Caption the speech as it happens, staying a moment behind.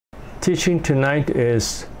teaching tonight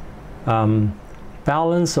is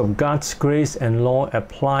balance of God's grace and law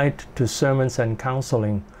applied to sermons and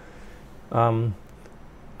counseling. I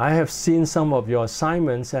have seen some of your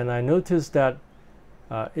assignments, and I noticed that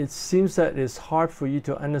it seems that it's hard for you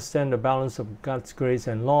to understand the balance of God's grace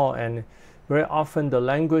and law, and very often the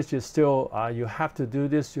language is still you have to do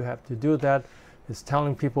this, you have to do that. It's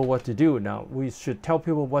telling people what to do. Now we should tell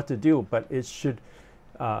people what to do, but it should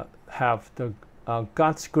have the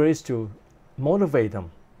God's grace to motivate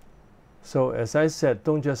them. So as I said,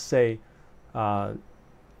 don't just say you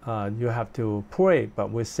have to pray,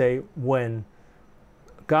 but we say when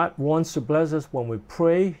God wants to bless us, when we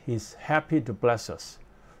pray, He's happy to bless us.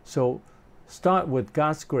 So start with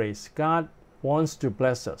God's grace. God wants to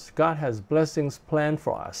bless us. God has blessings planned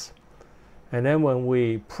for us. And then when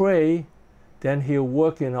we pray, then He'll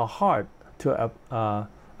work in our heart to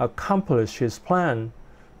accomplish His plan.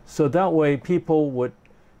 So that way people would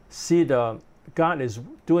see God is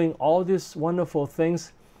doing all these wonderful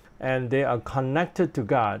things, and they are connected to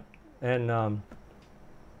God. And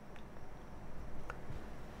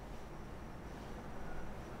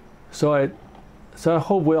so I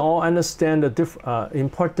hope we all understand the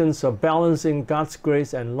importance of balancing God's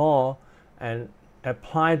grace and law, and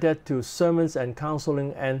apply that to sermons and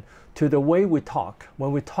counseling and to the way we talk.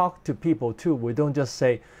 When we talk to people too, we don't just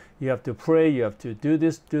say you have to pray, you have to do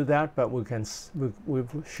this, do that, but we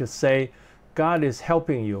should say God is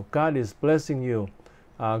helping you, God is blessing you,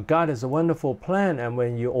 God has a wonderful plan. And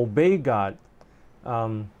when you obey God,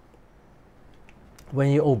 when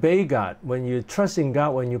you trust in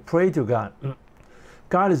God, when you pray to God,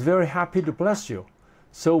 God is very happy to bless you.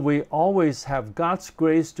 So we always have God's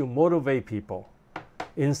grace to motivate people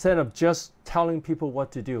instead of just telling people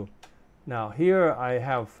what to do. Now here I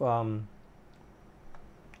have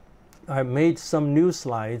I made some new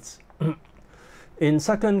slides. In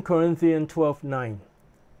 2 Corinthians 12:9,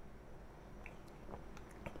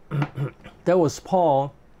 that was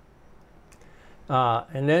Paul,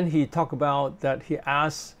 and then he talked about that he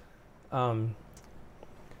asked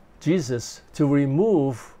Jesus to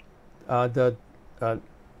remove the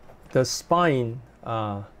spine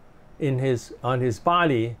on his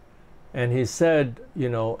body, and he said, you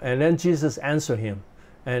know, and then Jesus answered him,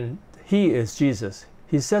 and He is Jesus.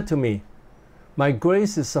 He said to me, "My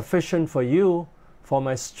grace is sufficient for you, for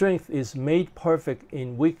my strength is made perfect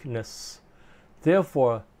in weakness.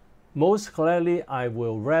 Therefore, most gladly I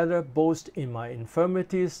will rather boast in my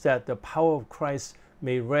infirmities, that the power of Christ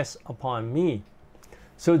may rest upon me."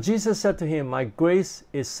 So Jesus said to him, "My grace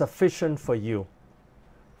is sufficient for you,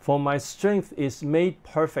 for my strength is made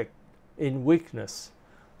perfect in weakness."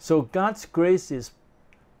 So God's grace is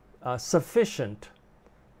sufficient,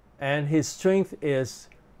 and His strength is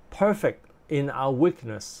perfect in our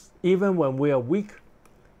weakness. Even when we are weak,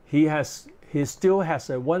 He still has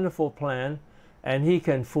a wonderful plan, and He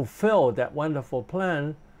can fulfill that wonderful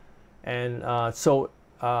plan. And so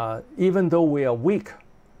even though we are weak,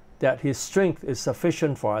 that His strength is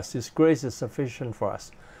sufficient for us, His grace is sufficient for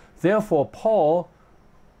us. Therefore, Paul,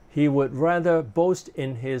 he would rather boast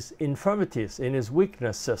in his infirmities, in his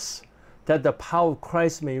weaknesses, that the power of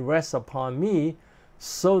Christ may rest upon me,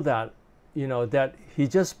 so that, you know, that he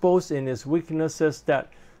just boasts in his weaknesses, that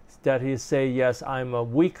he say, yes, I'm a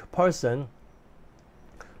weak person,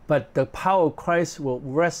 but the power of Christ will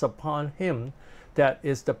rest upon him. That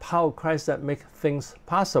is the power of Christ that makes things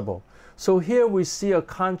possible. So here we see a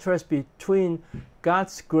contrast between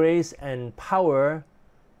God's grace and power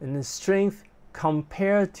and His strength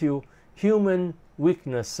compared to human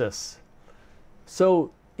weaknesses.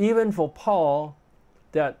 So even for Paul,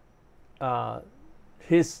 that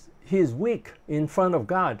he is weak in front of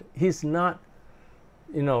God. He's not,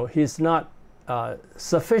 you know, he's not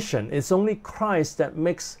sufficient. It's only Christ that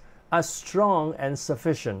makes us strong and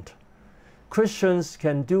sufficient. Christians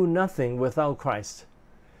can do nothing without Christ.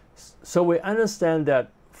 So we understand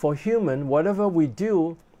that for human, whatever we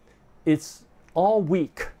do, it's all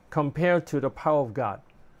weak compared to the power of God.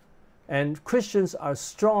 And Christians are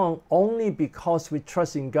strong only because we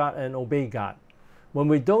trust in God and obey God. When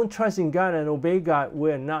we don't trust in God and obey God,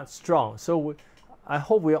 we are not strong. So I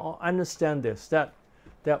hope we all understand this, that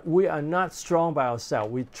we are not strong by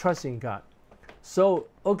ourselves. We trust in God. So,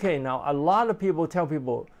 okay, now a lot of people tell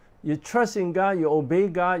people, you trust in God, you obey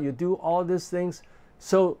God, you do all these things.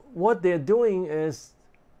 So what they're doing is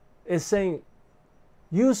saying,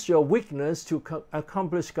 use your weakness to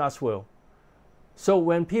accomplish God's will. So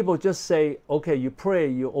when people just say, okay, you pray,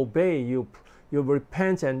 you obey, you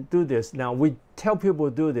repent and do this. Now we tell people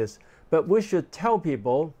to do this, but we should tell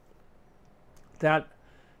people that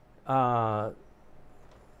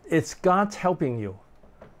it's God helping you.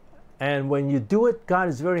 And when you do it, God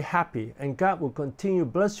is very happy, and God will continue to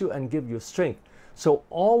bless you and give you strength. So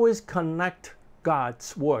always connect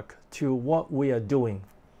God's work to what we are doing.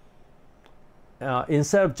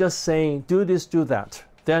 Instead of just saying, do this, do that,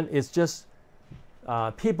 then it's just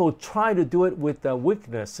people try to do it with their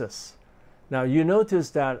weaknesses. Now, you notice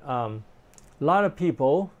that a lot of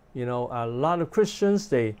people, a lot of Christians,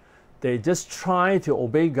 they just try to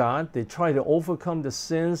obey God. They try to overcome the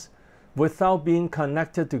sins without being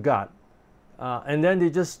connected to God. And then they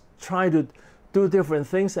just try to do different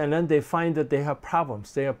things, and then they find that they have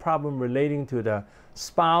problems. They have problems relating to the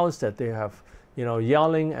spouse, that they have,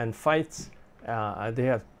 yelling and fights. They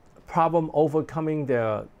have problem overcoming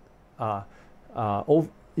their,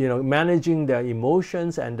 managing their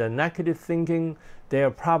emotions and the negative thinking. They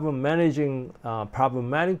have problem managing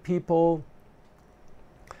problematic people.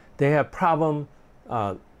 They have problem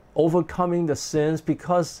overcoming the sins,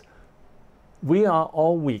 because we are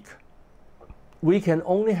all weak. We can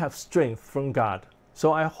only have strength from God.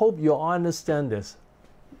 So I hope you all understand this.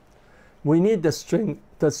 We need the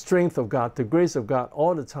strength of God, the grace of God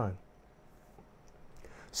all the time.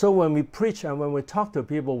 So when we preach and when we talk to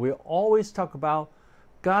people, we always talk about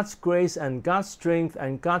God's grace and God's strength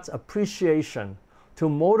and God's appreciation to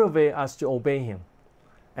motivate us to obey Him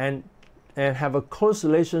and have a close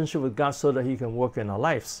relationship with God so that He can work in our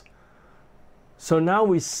lives. So now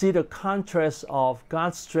we see the contrast of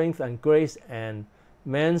God's strength and grace and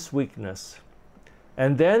man's weakness.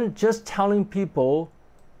 And then just telling people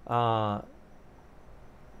to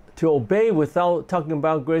obey without talking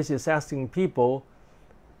about grace is asking people,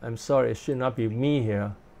 I'm sorry, it should not be me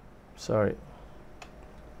here. Sorry.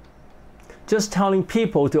 Just telling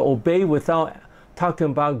people to obey without talking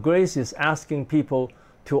about grace is asking people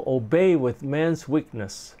to obey with man's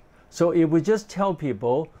weakness. So if we just tell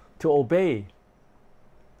people to obey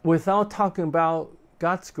without talking about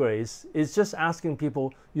God's grace, it's just asking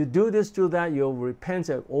people, you do this, do that, you'll repent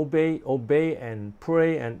and obey and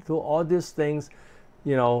pray and do all these things,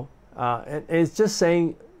 and it's just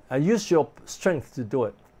saying, use your strength to do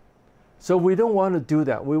it. So we don't want to do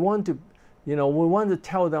that. We want to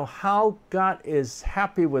tell them how God is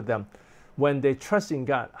happy with them when they trust in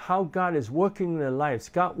God, how God is working in their lives.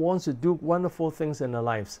 God wants to do wonderful things in their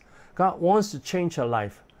lives. God wants to change their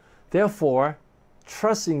life. Therefore,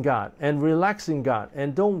 trust in God and relax in God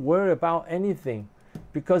and don't worry about anything,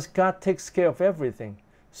 because God takes care of everything.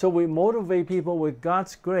 So we motivate people with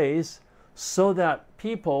God's grace so that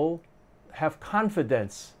people have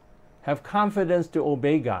confidence to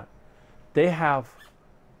obey God. They have,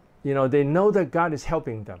 they know that God is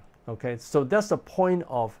helping them. Okay, so that's the point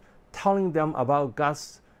of telling them about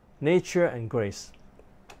God's nature and grace.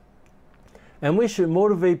 And we should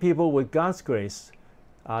motivate people with God's grace,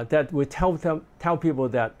 that we tell people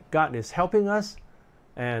that God is helping us,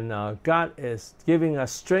 and God is giving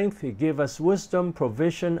us strength. He gives us wisdom,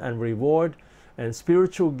 provision, and reward, and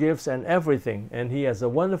spiritual gifts and everything. And He has a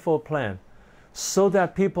wonderful plan, so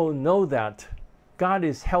that people know that God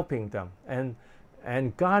is helping them,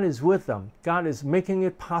 and God is with them. God is making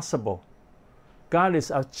it possible. God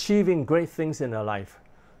is achieving great things in their life.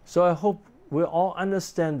 So I hope we all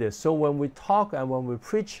understand this. So when we talk and when we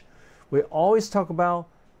preach, we always talk about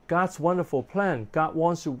God's wonderful plan. God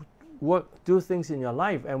wants to do things in your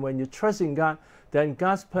life. And when you trust in God, then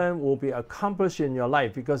God's plan will be accomplished in your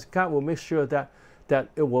life, because God will make sure that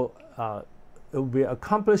it will be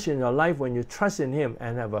accomplished in your life when you trust in Him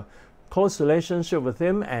and have a close relationship with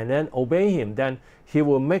Him and then obey Him. Then He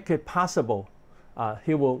will make it possible.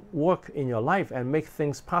 He will work in your life and make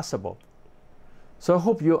things possible. So I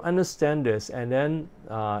hope you understand this. And then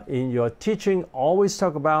in your teaching, always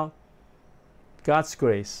talk about God's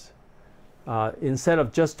grace, instead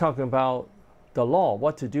of just talking about the law,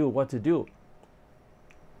 what to do.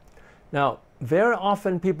 Now, very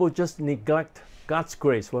often people just neglect God's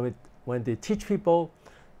grace. When they teach people,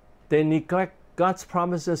 they neglect God's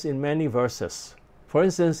promises in many verses. For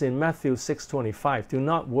instance, in Matthew 6:25, do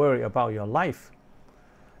not worry about your life.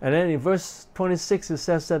 And then in verse 26, it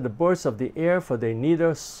says that the birds of the air, for they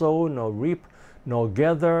neither sow nor reap nor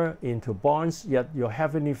gather into barns, yet your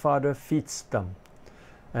heavenly Father feeds them.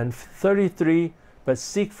 And 33, but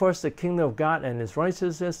seek first the kingdom of God and His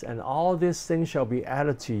righteousness, and all these things shall be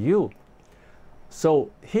added to you. So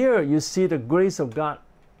here you see the grace of God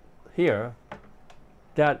here,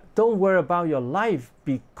 that don't worry about your life,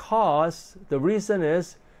 because the reason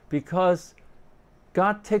is because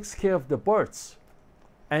God takes care of the birds.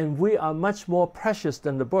 And we are much more precious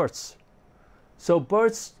than the birds. So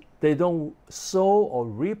birds, they don't sow or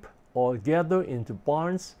reap or gather into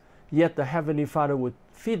barns, yet the Heavenly Father would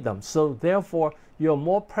feed them. So therefore, you're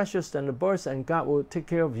more precious than the birds, and God will take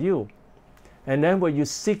care of you. And then when you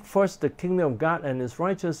seek first the kingdom of God and his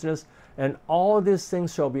righteousness, and all these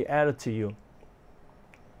things shall be added to you.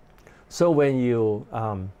 So when you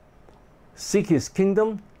seek his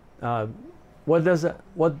kingdom, what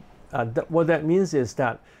that means is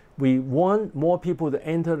that we want more people to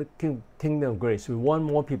enter the kingdom of grace. We want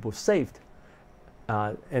more people saved.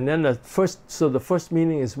 And then the first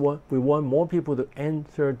meaning is we want more people to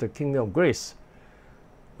enter the kingdom of grace.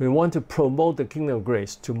 We want to promote the kingdom of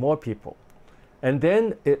grace to more people. And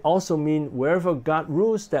then it also means wherever God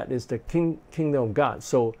rules, that is the kingdom of God.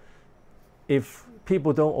 So if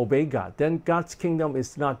people don't obey God, then God's kingdom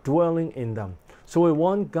is not dwelling in them. So we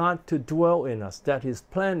want God to dwell in us, that his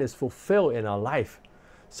plan is fulfilled in our life.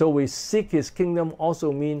 So we seek his kingdom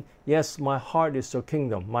also mean, yes, my heart is your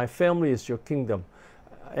kingdom. My family is your kingdom.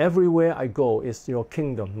 Everywhere I go is your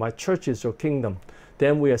kingdom. My church is your kingdom.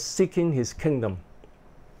 Then we are seeking his kingdom.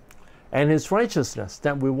 And his righteousness,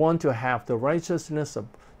 that we want to have the righteousness of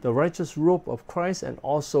the righteous robe of Christ, and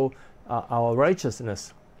also our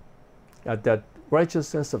righteousness, the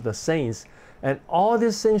righteousness of the saints. And all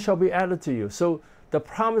these things shall be added to you. So the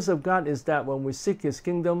promise of God is that when we seek his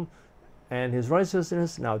kingdom and his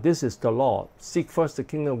righteousness, now this is the law. Seek first the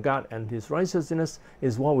kingdom of God, and his righteousness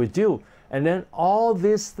is what we do. And then all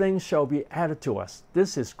these things shall be added to us.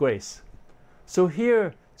 This is grace. So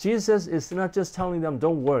here, Jesus is not just telling them,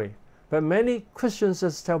 don't worry. But many Christians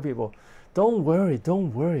just tell people, don't worry,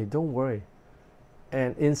 don't worry, don't worry.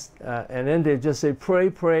 And then they just say, pray,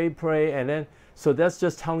 pray, pray. And then, so that's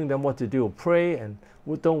just telling them what to do. Pray and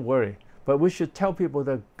don't worry. But we should tell people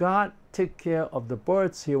that God take care of the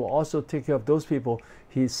birds. He will also take care of those people.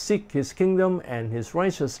 He seek his kingdom and his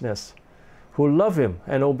righteousness, who love him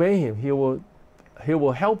and obey him. He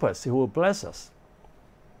will help us. He will bless us.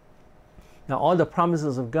 Now, all the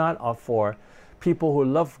promises of God are for people who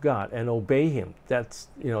love God and obey him. That's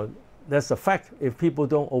a fact. If people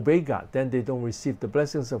don't obey God, then they don't receive the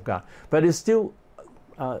blessings of God. But it's still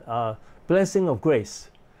a blessing of grace.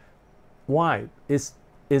 Why? It's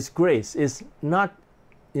grace. It's not,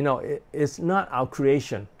 it's not our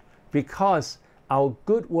creation, because our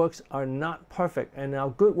good works are not perfect, and our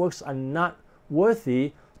good works are not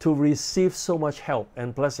worthy to receive so much help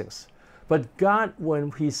and blessings. But God,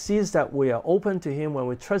 when he sees that we are open to him, when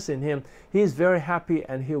we trust in him, he is very happy,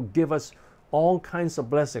 and he'll give us all kinds of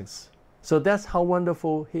blessings. So that's how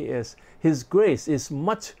wonderful he is. His grace is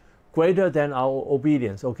much greater than our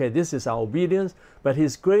obedience. Okay, this is our obedience, but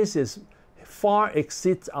his grace far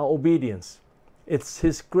exceeds our obedience.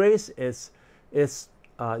 His grace is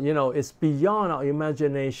beyond our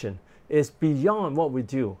imagination. It's beyond what we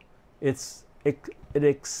do. It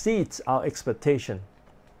exceeds our expectation.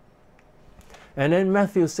 And then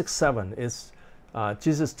Matthew 6:7 is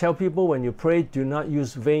Jesus tell people, when you pray, do not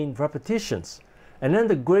use vain repetitions. And then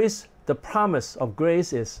the promise of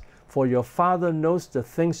grace is, for your Father knows the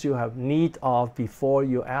things you have need of before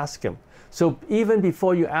you ask him. So even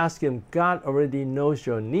before you ask him, God already knows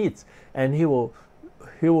your needs, and he will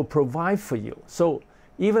provide for you. So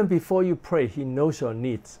even before you pray, he knows your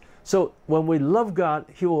needs. So when we love God,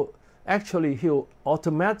 he'll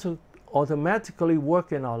automatically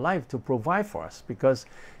work in our life to provide for us, because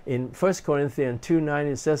in 1 Corinthians 2:9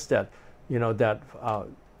 it says that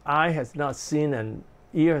eye has not seen and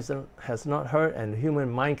ear has not heard, and human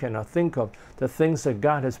mind cannot think of the things that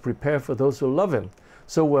God has prepared for those who love him.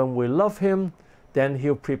 So when we love him, then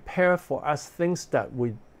he'll prepare for us things that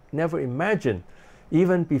we never imagined.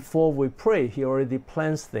 Even before we pray, he already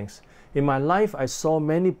plans things. In my life, I saw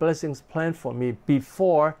many blessings planned for me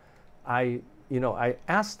before I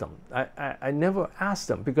asked them. I never asked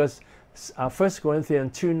them, because 1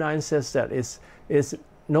 Corinthians 2:9 says that it's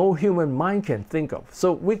no human mind can think of.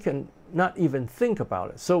 So we can not even think about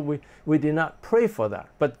it. So we did not pray for that,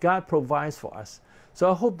 but God provides for us.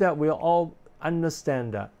 So I hope that we all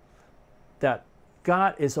understand that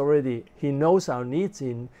God is already, he knows our needs,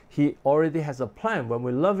 and he already has a plan. When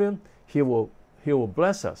we love him, he will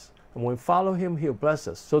bless us. And when we follow him, he'll bless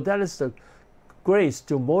us. So that is the grace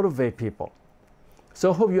to motivate people.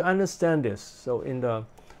 So I hope you understand this. So in the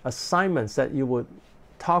assignments that you would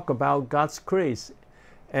talk about God's grace,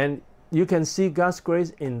 and you can see God's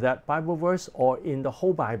grace in that Bible verse or in the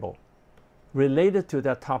whole Bible related to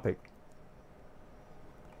that topic.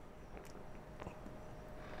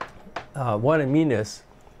 What I mean is,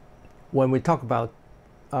 when we talk about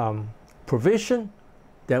provision,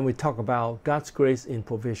 then we talk about God's grace in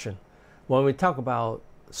provision. When we talk about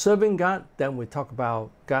serving God, then we talk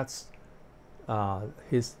about God's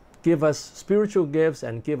give us spiritual gifts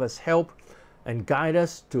and give us help and guide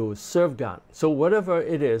us to serve God. So whatever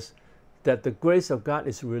it is, that the grace of God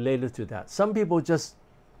is related to that. Some people just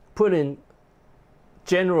put in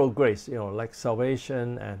general grace, like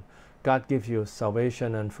salvation, and God gives you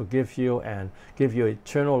salvation and forgive you and give you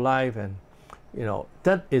eternal life, and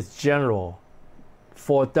that is general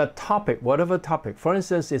for that topic, whatever topic. For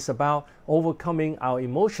instance, it's about overcoming our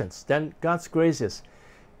emotions. Then God's grace is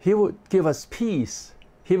He would give us peace.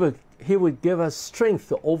 He would give us strength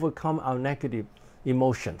to overcome our negative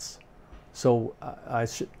emotions. So I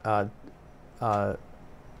should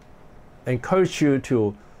encourage you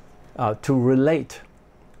to relate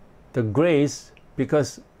the grace,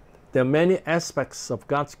 because there are many aspects of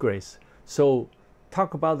God's grace. So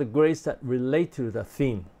talk about the grace that relate to the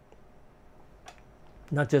theme,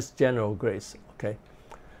 not just general grace. Okay.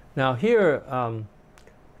 Now here,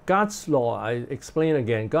 God's law, I explain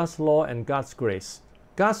again, God's law and God's grace.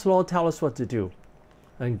 God's law tells us what to do,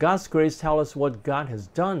 and God's grace tells us what God has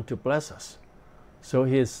done to bless us. So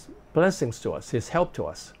His blessings to us, His help to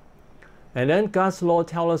us. And then God's law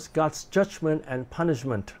tells us God's judgment and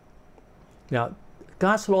punishment. Now,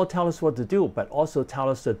 God's law tells us what to do, but also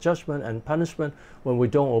tells us the judgment and punishment when we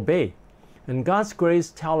don't obey. And God's grace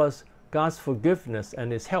tells us God's forgiveness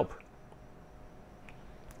and His help.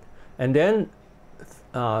 And then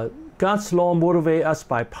God's law motivates us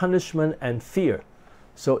by punishment and fear.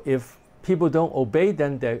 So if people don't obey,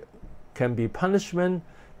 then there can be punishment,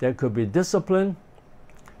 there could be discipline.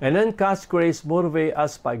 And then God's grace motivates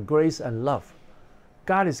us by grace and love.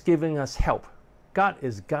 God is giving us help. God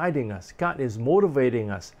is guiding us. God is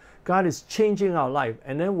motivating us. God is changing our life.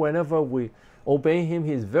 And then whenever we obey Him,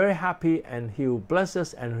 He's very happy, and He'll bless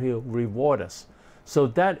us and He'll reward us. So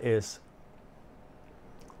that is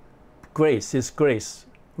grace, His grace,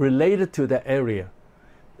 related to the area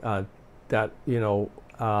that,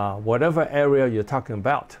 whatever area you're talking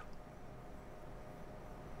about.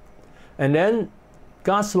 And then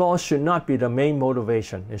God's law should not be the main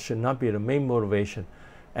motivation. It should not be the main motivation.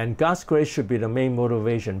 And God's grace should be the main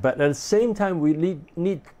motivation. But at the same time, we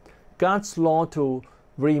need God's law to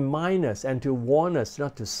remind us and to warn us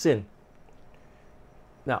not to sin.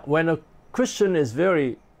 Now, when a Christian is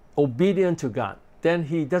very obedient to God, then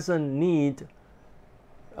he doesn't need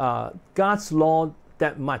God's law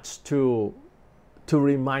that much to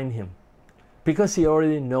remind him, because he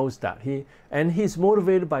already knows that. And he's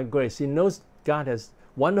motivated by grace. He knows God has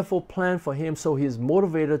wonderful plan for him, so he's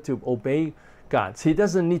motivated to obey God. He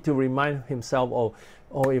doesn't need to remind himself, oh,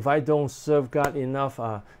 if I don't serve God enough,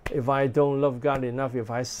 if I don't love God enough, if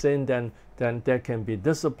I sin, then there can be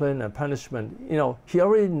discipline and punishment. He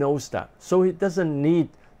already knows that, so he doesn't need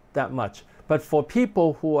that much. But for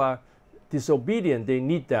people who are disobedient, they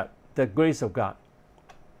need the grace of God.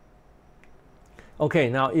 Okay,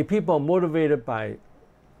 now if people are motivated by,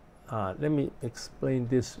 let me explain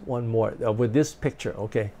this one more with this picture.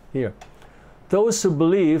 Okay, here. Those who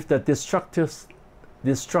believe the destructiveness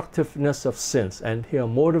of sins and he are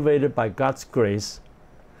motivated by God's grace,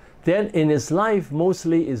 then in his life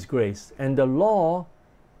mostly is grace. And the law,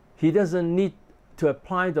 he doesn't need to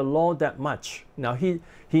apply the law that much. Now he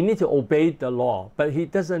needs to obey the law, but he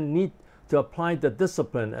doesn't need to apply the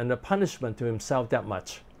discipline and the punishment to himself that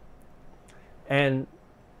much. And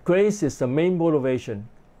grace is the main motivation.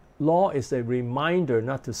 Law is a reminder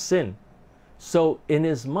not to sin. So in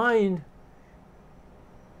his mind,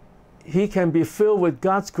 he can be filled with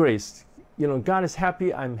God's grace. God is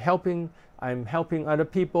happy. I'm helping other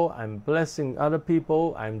people. I'm blessing other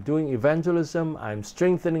people. I'm doing evangelism. I'm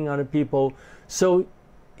strengthening other people. So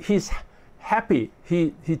he's happy.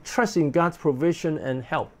 He trusts in God's provision and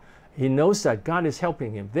help. He knows that God is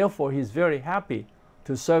helping him. Therefore, he's very happy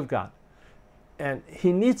to serve God. And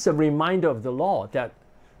he needs a reminder of the law that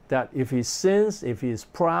if he sins, if he's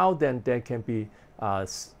proud, then there can be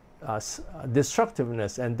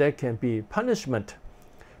destructiveness and there can be punishment.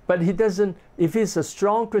 But he doesn't, if he's a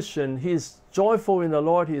strong Christian, he's joyful in the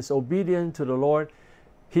Lord, he's obedient to the Lord,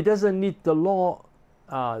 he doesn't need the law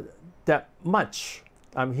that much.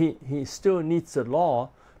 He still needs the law,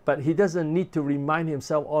 but he doesn't need to remind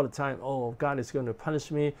himself all the time, oh, God is going to punish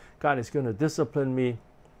me, God is going to discipline me.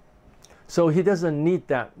 So he doesn't need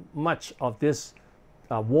that much of this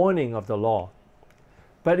warning of the law.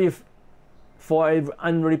 But if for an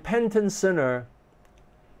unrepentant sinner,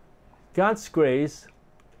 God's grace,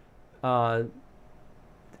 now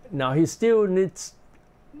he still needs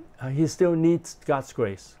God's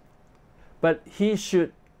grace, but he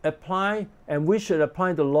should apply, and we should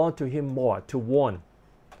apply the law to him more, to warn.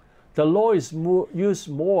 The law is used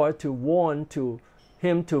more to warn to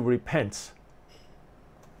him to repent.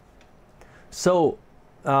 So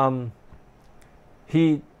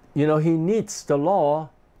he needs the law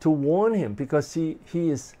to warn him, because he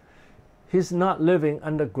is he's not living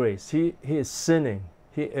under grace. He is sinning.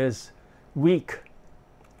 He is weak.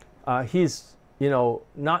 He's,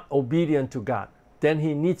 not obedient to God. Then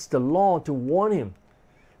he needs the law to warn him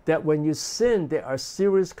that when you sin, there are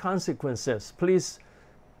serious consequences. Please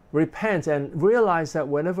repent and realize that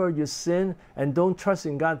whenever you sin and don't trust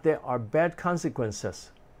in God, there are bad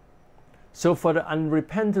consequences. So for the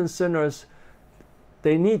unrepentant sinners,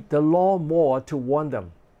 they need the law more to warn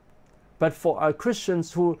them. But for our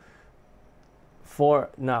Christians who,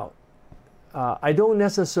 I don't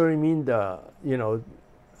necessarily mean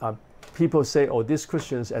people say, oh, this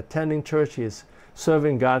Christian is attending church, he's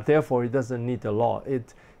serving God, therefore he doesn't need the law.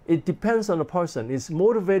 It depends on the person. It's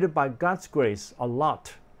motivated by God's grace a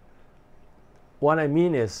lot. What I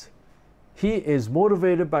mean is, he is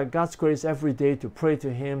motivated by God's grace every day to pray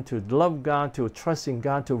to Him, to love God, to trust in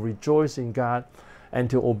God, to rejoice in God, and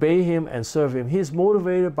to obey Him and serve Him. He's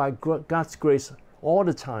motivated by God's grace all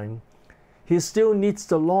the time. He still needs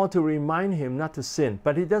the law to remind him not to sin,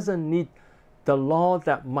 but he doesn't need the law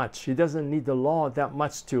that much. He doesn't need the law that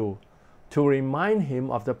much to remind him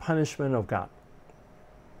of the punishment of God.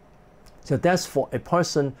 So that's for a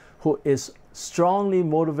person who is strongly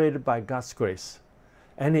motivated by God's grace.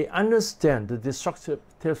 And he understands the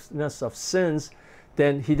destructiveness of sins,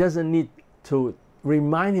 then he doesn't need to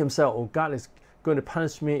remind himself, oh, God is going to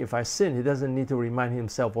punish me if I sin. He doesn't need to remind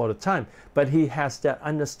himself all the time, but he has that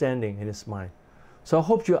understanding in his mind. So I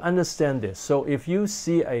hope you understand this. So if you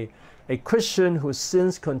see a Christian who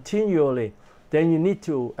sins continually, then you need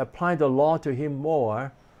to apply the law to him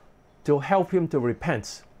more to help him to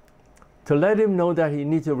repent, to let him know that he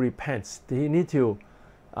needs to repent. He needs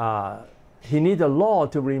a law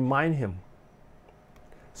to remind him.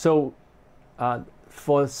 So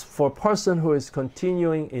for a person who is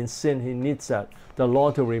continuing in sin, he needs the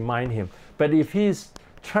law to remind him. But if he's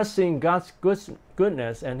trusting God's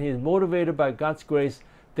goodness and he's motivated by God's grace,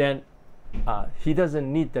 then he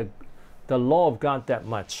doesn't need the law of God that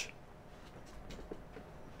much.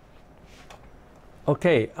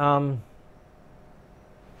 Okay,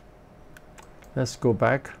 let's go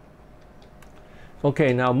back.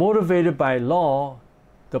 Okay, now motivated by law,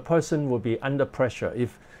 the person will be under pressure.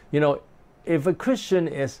 If a Christian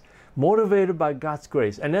is motivated by God's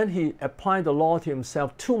grace and then he applied the law to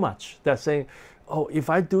himself too much, that's saying, oh, if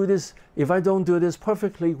I don't do this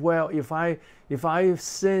perfectly well, if I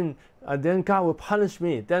sin, then God will punish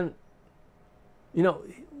me. Then,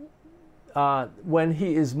 when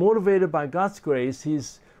he is motivated by God's grace,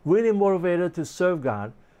 he's really motivated to serve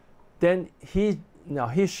God, then he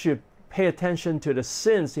should pay attention to the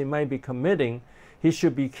sins he might be committing. He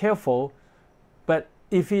should be careful. But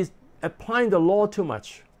if he's applying the law too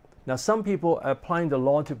much, now some people are applying the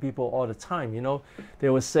law to people all the time. They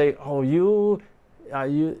will say, oh, you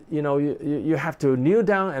have to kneel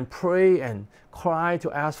down and pray and cry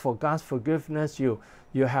to ask for God's forgiveness. You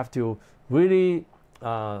have to really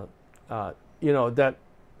that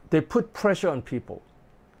they put pressure on people,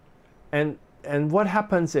 and what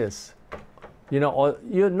happens is, or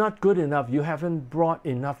you're not good enough, you haven't brought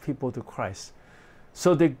enough people to Christ,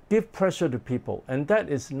 so they give pressure to people, and that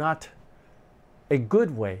is not a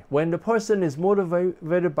good way. When the person is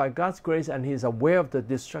motivated by God's grace and he's aware of the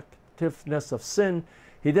destructiveness of sin,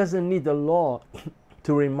 he doesn't need the law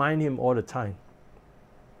to remind him all the time.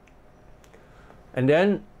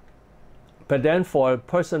 But then for a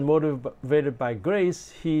person motivated by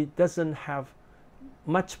grace, he doesn't have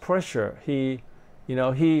much pressure. He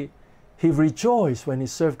rejoices when he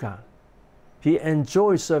serves God. He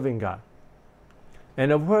enjoys serving God.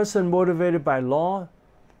 And a person motivated by law,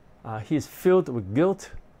 he's filled with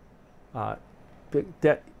guilt.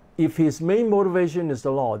 That if his main motivation is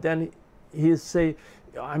the law, then he'll say,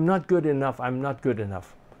 I'm not good enough, I'm not good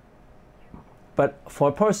enough. But for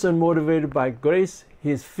a person motivated by grace,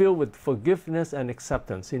 he's filled with forgiveness and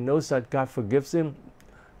acceptance. He knows that God forgives him,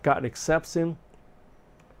 God accepts him,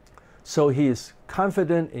 so he is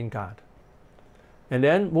confident in God. And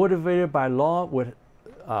then motivated by law,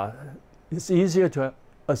 it's easier to have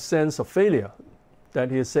a sense of failure, that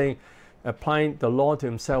he is saying, applying the law to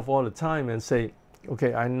himself all the time and say,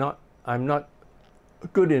 okay, I'm not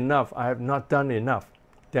good enough, I have not done enough.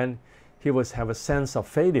 Then he will have a sense of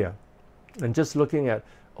failure. And just looking at,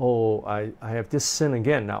 oh, I have this sin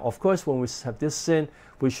again. Now, of course, when we have this sin,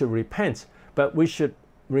 we should repent. But we should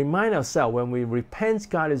remind ourselves, when we repent,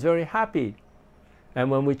 God is very happy. And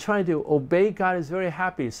when we try to obey, God is very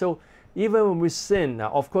happy. So even when we sin,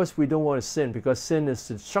 now, of course, we don't want to sin because sin is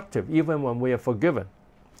destructive, even when we are forgiven.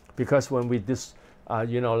 Because when we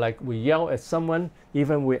like we yell at someone,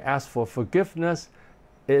 even we ask for forgiveness,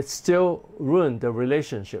 it still ruins the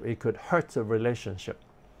relationship. It could hurt the relationship.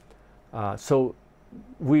 So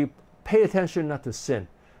we pay attention not to sin.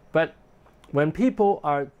 But when people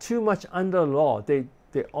are too much under law, they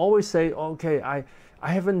always say, okay, I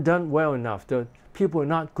haven't done well enough. The people are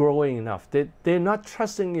not growing enough. They're not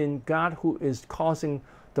trusting in God who is causing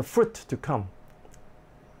the fruit to come.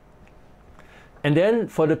 And then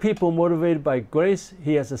for the people motivated by grace,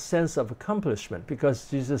 he has a sense of accomplishment, because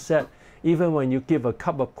Jesus said, even when you give a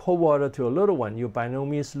cup of cold water to a little one, you by no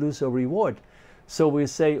means lose a reward. So we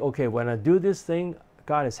say, okay, when I do this thing,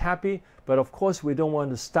 God is happy, but of course we don't want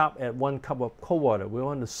to stop at one cup of cold water. We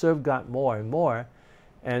want to serve God more and more.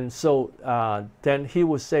 And so then he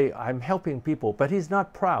will say, I'm helping people, but he's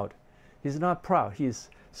not proud. He's not proud. He's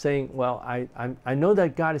saying, well, I know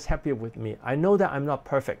that God is happy with me. I know that I'm not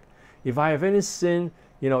perfect. If I have any sin,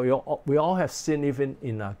 you know, we all have sin even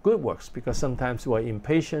in good works, because sometimes we're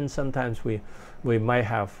impatient, sometimes we might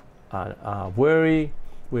have worry,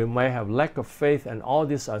 we might have lack of faith, and all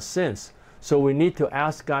these are sins. So we need to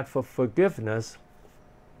ask God for forgiveness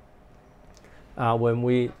when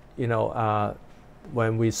we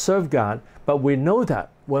serve God. But we know that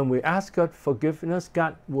when we ask God forgiveness,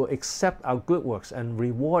 God will accept our good works and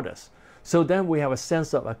reward us. So then we have a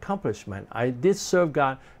sense of accomplishment. I did serve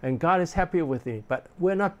God, and God is happy with me. But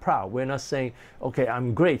we're not proud. We're not saying, okay,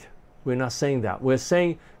 I'm great. We're not saying that. We're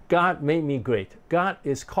saying, God made me great. God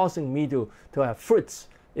is causing me to have fruits.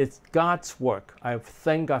 It's God's work. I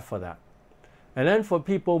thank God for that. And then for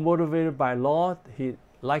people motivated by law, he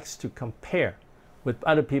likes to compare with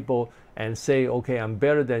other people and say, okay, I'm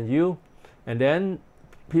better than you. And then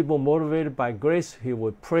people motivated by grace, he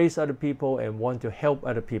would praise other people and want to help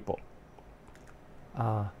other people.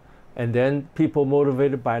 And then people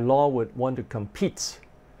motivated by law would want to compete.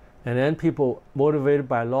 And then people motivated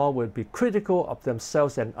by law would be critical of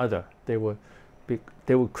themselves and others. They would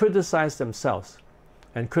criticize themselves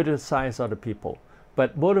and criticize other people.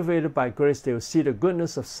 But motivated by grace, they will see the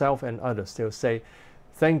goodness of self and others. They will say,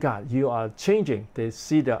 thank God you are changing. They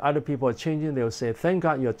see that other people are changing. They will say, thank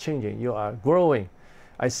God you're changing. You are growing.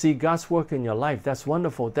 I see God's work in your life. That's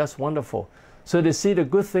wonderful. That's wonderful. So they see the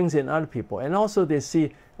good things in other people. And also they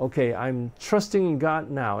see, okay, I'm trusting in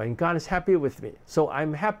God now, and God is happy with me. So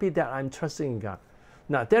I'm happy that I'm trusting in God.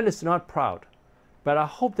 Now, that is not proud. But I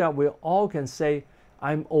hope that we all can say,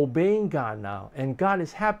 I'm obeying God now, and God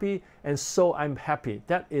is happy, and so I'm happy.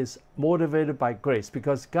 That is motivated by grace,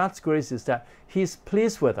 because God's grace is that He's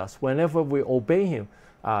pleased with us whenever we obey Him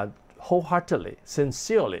wholeheartedly,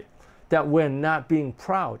 sincerely, that we're not being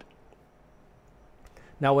proud.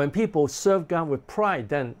 Now, when people serve God with pride,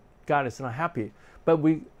 then God is not happy. But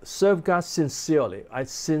we serve God sincerely. I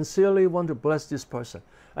sincerely want to bless this person.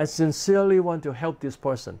 I sincerely want to help this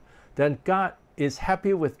person. Then God is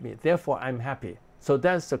happy with me. Therefore, I'm happy. So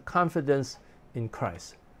that's the confidence in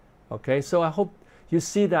Christ. Okay, so I hope you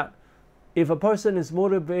see that if a person is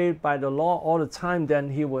motivated by the law all the time,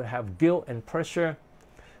 then he will have guilt and pressure,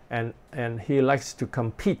 and he likes to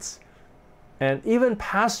compete. And even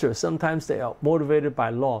pastors, sometimes they are motivated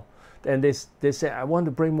by law, and they say, I want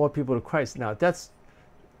to bring more people to Christ. Now,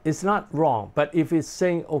 it's not wrong, but if it's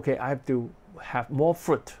saying, okay, I have to have more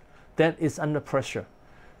fruit, then it's under pressure.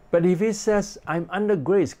 But if he says, I'm under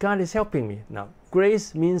grace, God is helping me. Now,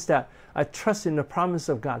 grace means that I trust in the promise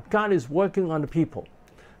of God. God is working on the people.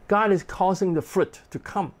 God is causing the fruit to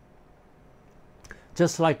come.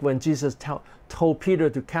 Just like when Jesus told Peter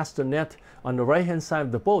to cast the net on the right-hand side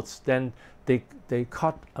of the boats, then they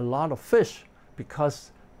caught a lot of fish,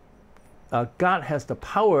 because God has the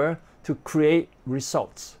power to create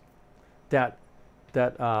results. That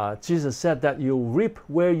Jesus said that you reap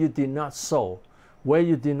where you did not sow. Where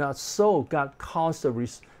you did not sow, God caused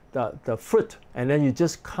the fruit, and then you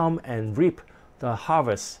just come and reap the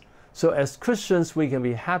harvest. So as Christians, we can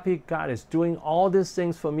be happy. God is doing all these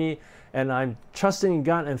things for me, and I'm trusting in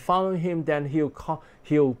God and following Him. Then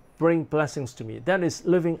He'll bring blessings to me. That is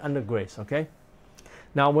living under grace. Okay.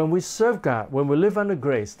 Now, when we serve God, when we live under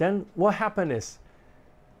grace, then what happens is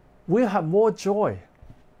we have more joy.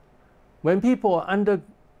 When people are under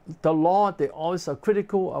the law, they always are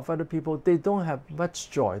critical of other people. They don't have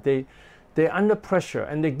much joy. They're under pressure,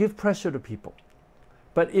 and they give pressure to people.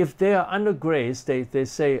 But if they are under grace, they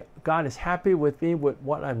say, God is happy with me, with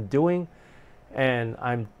what I'm doing,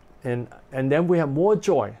 and then we have more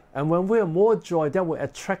joy. And when we have more joy, that will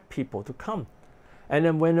attract people to come. And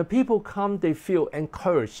then when the people come, they feel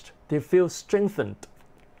encouraged. They feel strengthened.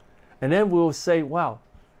 And then we'll say, wow,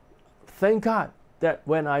 thank God that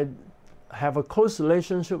when I have a close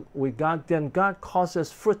relationship with God, then God causes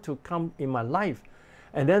fruit to come in my life.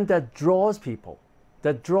 And then that draws people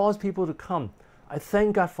to come. I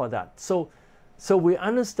thank God for that. So So we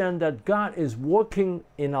understand that God is working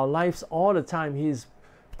in our lives all the time. He's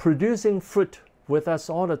producing fruit with us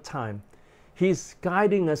all the time. He's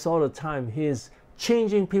guiding us all the time. He's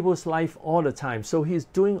changing people's life all the time. So He's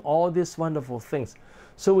doing all these wonderful things.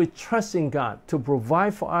 So we trust in God to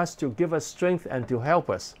provide for us, to give us strength, and to help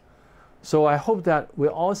us. So I hope that we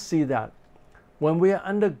all see that when we are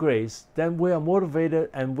under grace, then we are motivated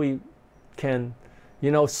and we can,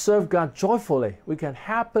 serve God joyfully. We can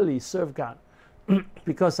happily serve God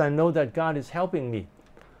because I know that God is helping me.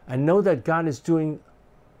 I know that God is doing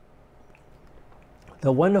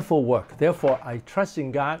the wonderful work. Therefore, I trust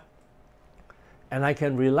in God and I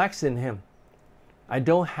can relax in Him. I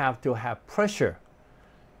don't have to have pressure.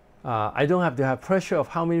 I don't have to have pressure of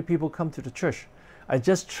how many people come to the church. I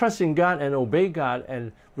just trust in God and obey God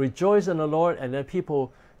and rejoice in the Lord, and then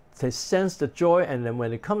people, they sense the joy, and then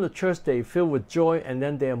when they come to church, they feel with joy, and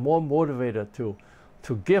then they are more motivated to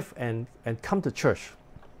give and come to church.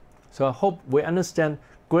 So I hope we understand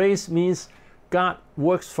grace means God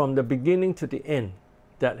works from the beginning to the end,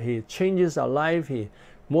 that He changes our life, He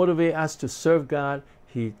motivates us to serve God,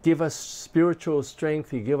 He gives us spiritual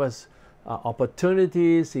strength, He gives us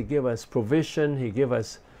opportunities, He gives us provision, He gives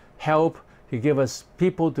us help, He gives us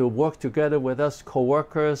people to work together with us,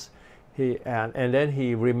 co-workers, and then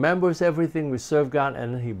He remembers everything we serve God,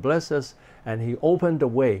 and He blesses us, and He opened the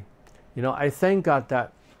way. I thank God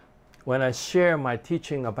that when I share my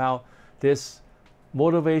teaching about this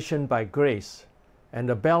motivation by grace and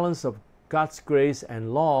the balance of God's grace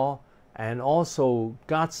and law and also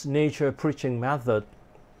God's nature preaching method,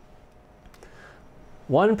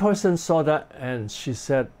 one person saw that and she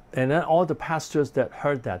said, and then all the pastors that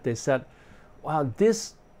heard that, they said, wow,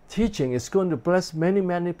 this teaching is going to bless many,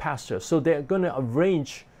 many pastors. So they're going to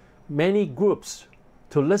arrange many groups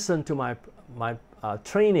to listen to my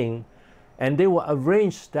training, and they will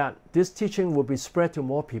arrange that this teaching will be spread to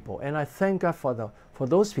more people. And I thank God for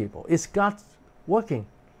those people. It's God working.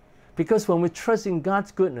 Because when we trust in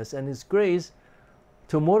God's goodness and His grace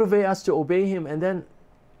to motivate us to obey Him, and then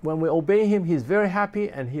when we obey Him, He's very happy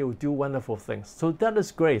and He will do wonderful things. So that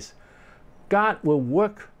is grace. God will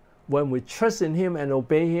work when we trust in Him and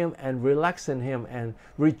obey Him and relax in Him and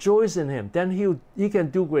rejoice in Him. Then He can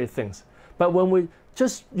do great things. But when we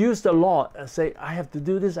just use the law and say, I have to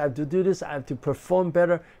do this, I have to do this, I have to perform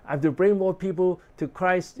better, I have to bring more people to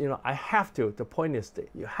Christ, I have to. The point is that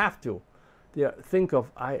you have to. Think of,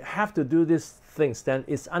 I have to do these things, then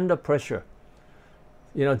it's under pressure.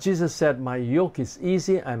 Jesus said, my yoke is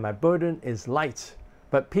easy and my burden is light.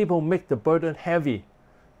 But people make the burden heavy,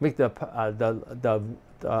 make the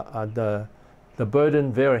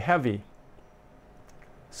burden very heavy.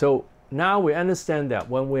 So now we understand that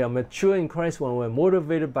when we are mature in Christ, when we're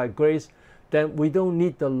motivated by grace, then we don't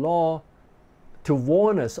need the law to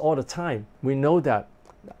warn us all the time. We know that.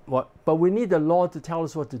 But we need the law to tell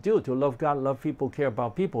us what to do, to love God, love people, care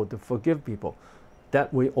about people, to forgive people,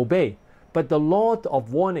 that we obey. But the law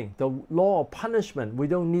of warning, the law of punishment, we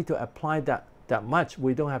don't need to apply that much.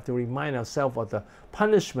 We don't have to remind ourselves of the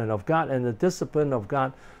punishment of God and the discipline of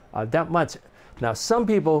God that much. Now, some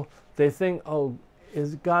people, they think, oh,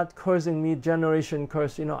 is God cursing me, generation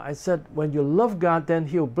curse? I said, when you love God, then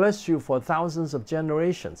He'll bless you for thousands of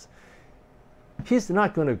generations. He's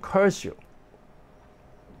not going to curse you.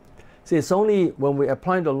 See, it's only when we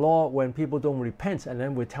apply the law when people don't repent, and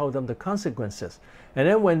then we tell them the consequences. And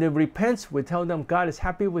then when they repent, we tell them God is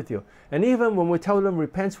happy with you. And even when we tell them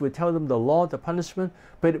repent, we tell them the law, the punishment,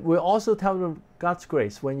 but we also tell them God's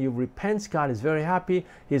grace. When you repent, God is very happy.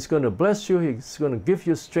 He's going to bless you. He's going to give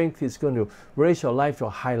you strength. He's going to raise your life to a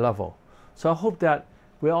high level. So I hope that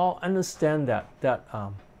we all understand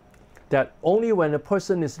that only when a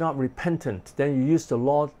person is not repentant, then you use the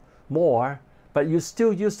law more. But you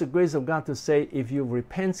still use the grace of God to say, if you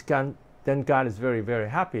repent, God, then God is very, very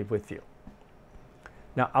happy with you.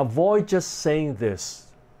 Now, avoid just saying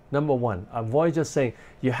this. Number one, avoid just saying,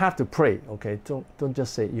 you have to pray. Okay, don't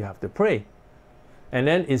just say you have to pray. And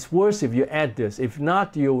then it's worse if you add this. If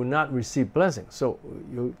not, you will not receive blessing. So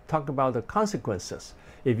you talk about the consequences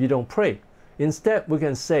if you don't pray. Instead, we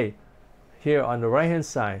can say, here on the right-hand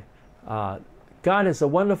side, God has a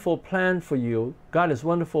wonderful plan for you. God has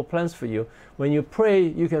wonderful plans for you. When you pray,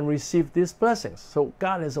 you can receive these blessings. So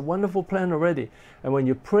God has a wonderful plan already. And when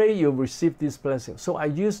you pray, you'll receive these blessings. So I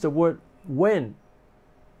use the word when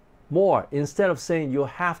more instead of saying you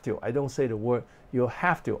have to. I don't say the word you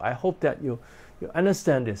have to. I hope that you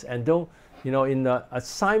understand this. And don't, in the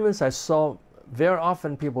assignments I saw very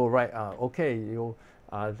often people write,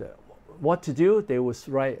 what to do. They would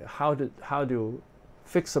write how to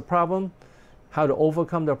fix a problem. how to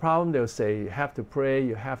overcome the problem, they'll say, you have to pray,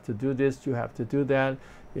 you have to do this, you have to do that,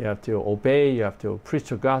 you have to obey, you have to preach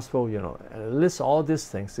the gospel, you know, and list all these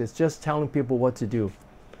things. It's just telling people what to do.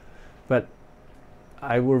 But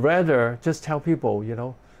I would rather just tell people, you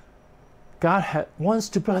know, God wants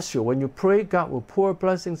to bless you. When you pray, God will pour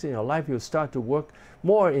blessings in your life. He'll start to work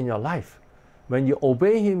more in your life. When you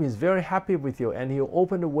obey Him, He's very happy with you, and He'll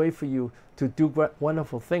open the way for you to do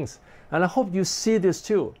wonderful things. And I hope you see this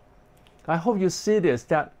too. I hope you see this,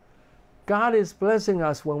 that God is blessing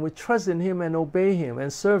us when we trust in Him and obey Him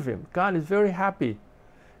and serve Him. God is very happy.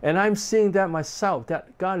 And I'm seeing that myself,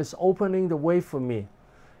 that God is opening the way for me.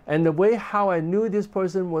 And the way how I knew this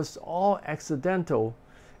person was all accidental,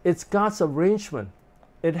 it's God's arrangement.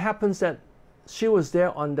 It happens that she was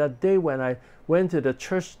there on that day when I went to the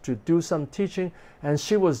church to do some teaching, and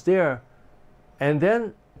she was there. And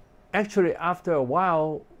then actually after a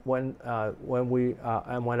while, when I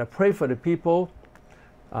pray for the people,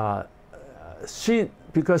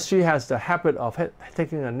 because she has the habit of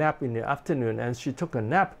taking a nap in the afternoon, and she took a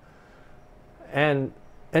nap, and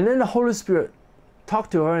then the Holy Spirit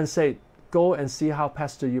talked to her and said, go and see how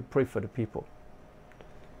Pastor Yip pray for the people.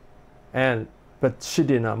 But she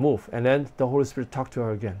did not move, and then the Holy Spirit talked to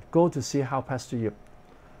her again, go to see how Pastor Yip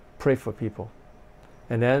pray for people.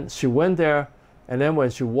 And then she went there, and then when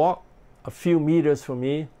she walked a few meters from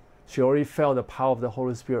me, she already felt the power of the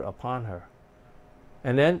Holy Spirit upon her.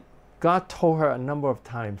 And then God told her a number of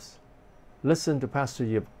times, listen to Pastor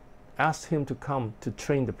Yip, ask him to come to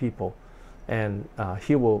train the people, and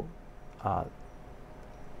he will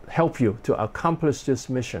help you to accomplish this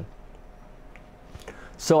mission.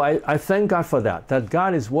 So I thank God for that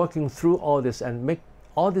God is working through all this and make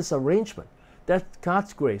all this arrangement. That's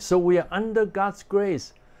God's grace. So we are under God's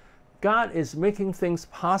grace. God is making things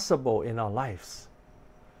possible in our lives.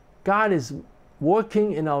 God is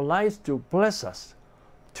working in our lives to bless us,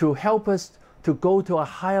 to help us to go to a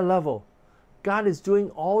higher level. God is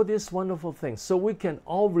doing all these wonderful things so we can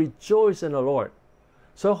all rejoice in the Lord.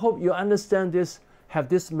 So I hope you understand this, have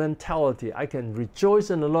this mentality. I can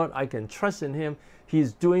rejoice in the Lord. I can trust in Him.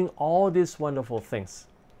 He's doing all these wonderful things.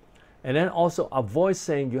 And then also avoid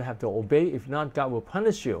saying you have to obey. If not, God will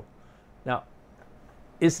punish you. Now,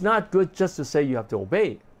 it's not good just to say you have to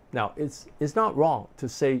obey. Now, it's not wrong to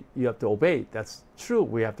say you have to obey. That's true,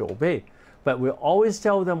 we have to obey. But we always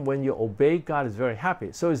tell them when you obey, God is very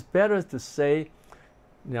happy. So it's better to say,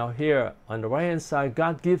 now here on the right-hand side,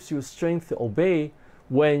 God gives you strength to obey.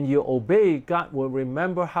 When you obey, God will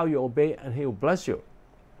remember how you obey and He will bless you.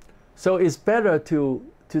 So it's better to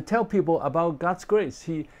tell people about God's grace.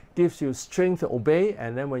 He gives you strength to obey,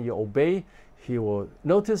 and then when you obey, He will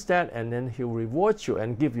notice that, and then He will reward you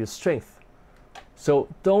and give you strength. So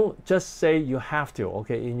don't just say you have to.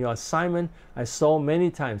 Okay, in your assignment, I saw many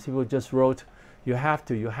times people just wrote, you have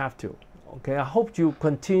to, you have to. Okay, I hope you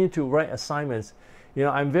continue to write assignments. You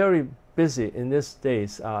know, I'm very busy in these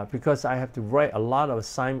days because I have to write a lot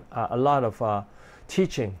of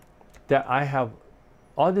teaching that I have.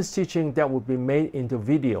 All this teaching that will be made into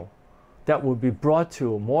video, that will be brought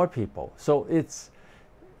to more people. So it's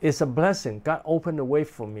a blessing. God opened the way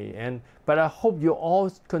for me. But I hope you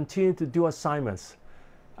all continue to do assignments.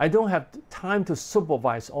 I don't have time to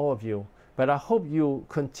supervise all of you, but I hope you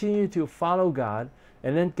continue to follow God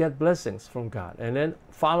and then get blessings from God. And then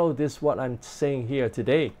follow this, what I'm saying here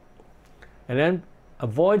today. And then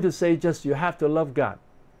avoid to say just you have to love God.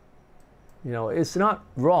 You know, it's not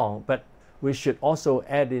wrong, but we should also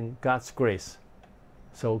add in God's grace.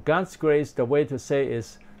 So God's grace, the way to say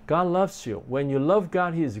is, God loves you. When you love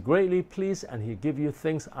God, He is greatly pleased and He gives you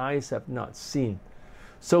things eyes have not seen.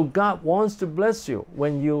 So God wants to bless you.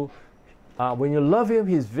 When you love Him,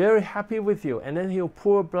 He's very happy with you, and then He'll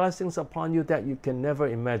pour blessings upon you that you can never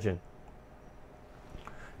imagine.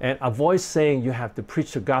 And avoid saying you have to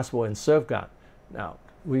preach the gospel and serve God. Now,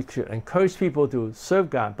 we should encourage people to serve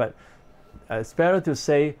God, but it's better to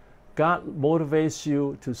say God motivates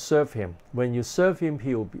you to serve Him. When you serve Him,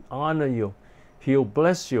 He will honor you. He will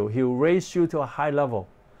bless you. He will raise you to a high level.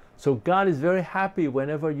 So God is very happy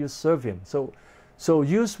whenever you serve Him. So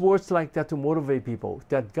use words like that to motivate people,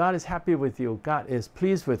 that God is happy with you, God is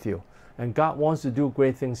pleased with you, and God wants to do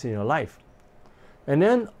great things in your life. And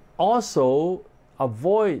then also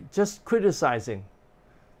avoid just criticizing.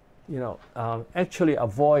 You know, actually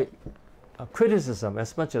avoid criticism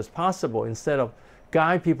as much as possible instead of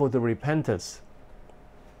guide people to repentance.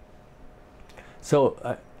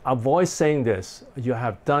 So avoid saying this, you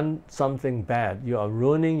have done something bad, you are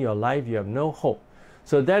ruining your life, you have no hope.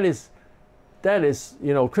 So that is,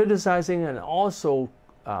 you know, criticizing, and also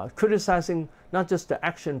criticizing not just the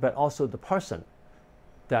action but also the person.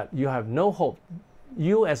 that you have no hope.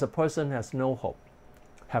 You as a person have no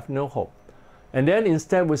hope. And then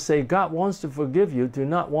instead we say, God wants to forgive you. Do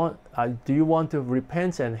you want to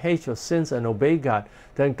repent and hate your sins and obey God?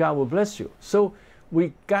 Then God will bless you. So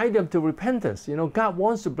we guide them to repentance. God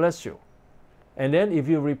wants to bless you. And then if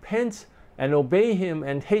you repent and obey Him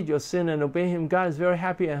and hate your sin and obey Him, God is very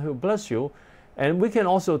happy and He'll bless you. And we can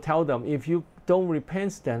also tell them, if you don't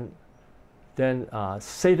repent, then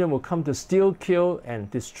Satan will come to steal, kill, and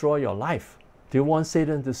destroy your life. Do you want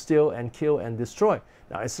Satan to steal and kill and destroy?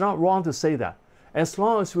 Now, it's not wrong to say that. As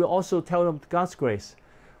long as we also tell them God's grace.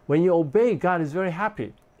 When you obey, God is very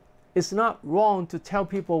happy. It's not wrong to tell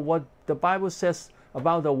people what the Bible says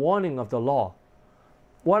about the warning of the law.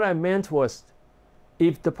 What I meant was,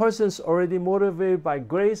 if the person is already motivated by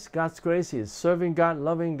grace, God's grace, he is serving God,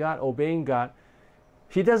 loving God, obeying God,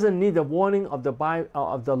 he doesn't need the warning of the Bible,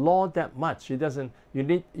 of the law that much. You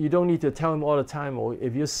don't need to tell him all the time, or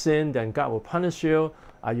if you sin, then God will punish you.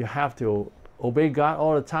 You have to obey God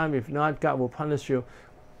all the time. If not, God will punish you.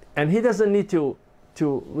 And he doesn't need to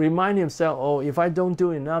remind himself, oh, if I don't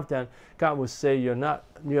do enough, then God will say you're not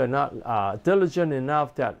diligent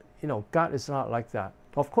enough. That God is not like that.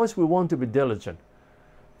 Of course, we want to be diligent,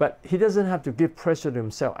 but he doesn't have to give pressure to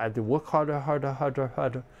himself. I have to work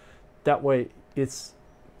harder. That way, it's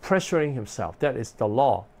pressuring himself. That is the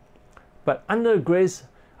law. But under grace,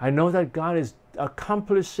 I know that God is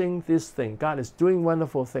accomplishing this thing. God is doing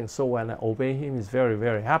wonderful things. So when I obey Him, He's very,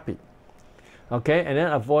 very happy. Okay, and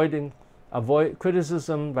then avoid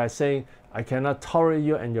criticism by saying, I cannot tolerate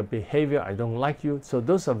you and your behavior. I don't like you. So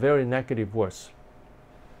those are very negative words.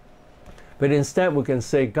 But instead, we can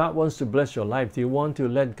say, God wants to bless your life. Do you want to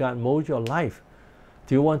let God mold your life?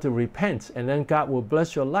 Do you want to repent? And then God will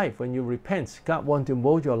bless your life. When you repent, God wants to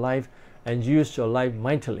mold your life and use your life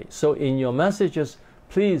mightily. So in your messages,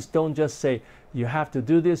 please don't just say, you have to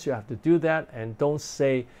do this, you have to do that, and don't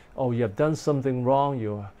say, oh, you have done something wrong,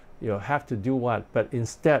 you have to do what. But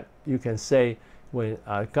instead, you can say, when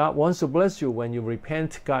God wants to bless you, when you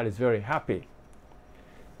repent, God is very happy.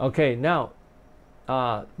 Okay, now,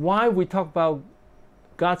 why we talk about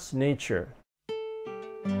God's nature?